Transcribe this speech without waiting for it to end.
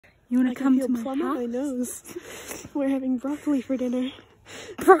You want to come to my plum house? on my nose. We're having broccoli for dinner.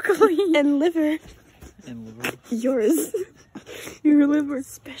 Broccoli And liver. And liver. Yours. your liver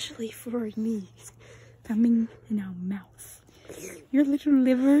Especially for me. coming in our mouth. Your little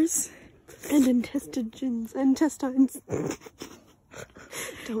livers. And intestines.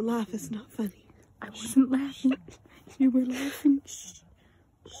 Don't laugh, it's not funny. I wasn't laughing. You were laughing.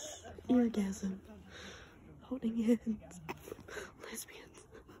 Orgasm. Holding hands. Lesbians.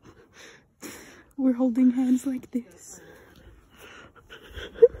 We're holding hands like this.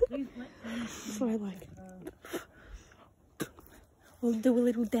 That's what I like. We'll do a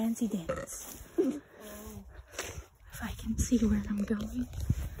little dancey dance. If I can see where I'm going.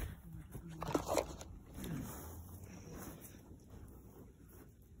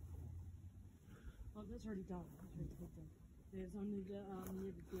 Oh, that's already done. There's only the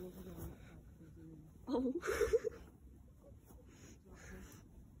near the door. Oh.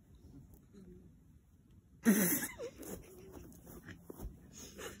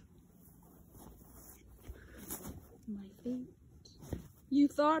 My fate. You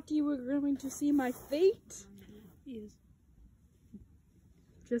thought you were going to see my fate? Yes.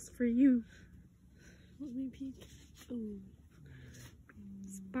 Just for you. Let me peek. Ooh.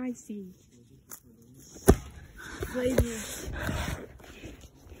 Spicy. Flavor.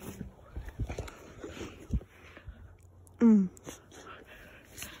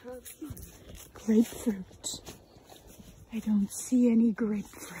 Grapefruit. I don't see any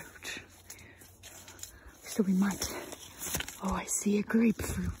grapefruit. So we might. Oh, I see a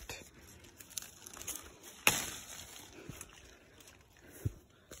grapefruit.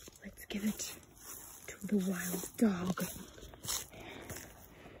 Let's give it to the wild dog.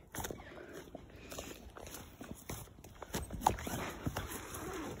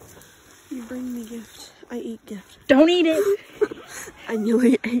 You bring me gift. I eat gift. Don't eat it! I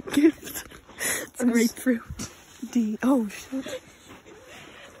nearly ate gift. It's grapefruit. Oh, shit.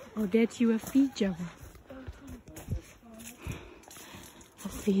 I'll get you a Fijo. A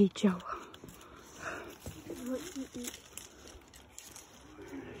Fijo.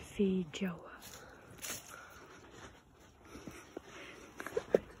 Fijo.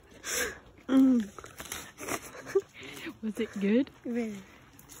 Was it good? Very.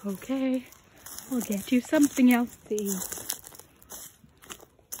 Okay. I'll get you something else to eat.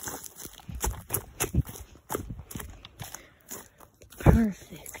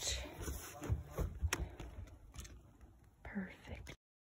 Perfect.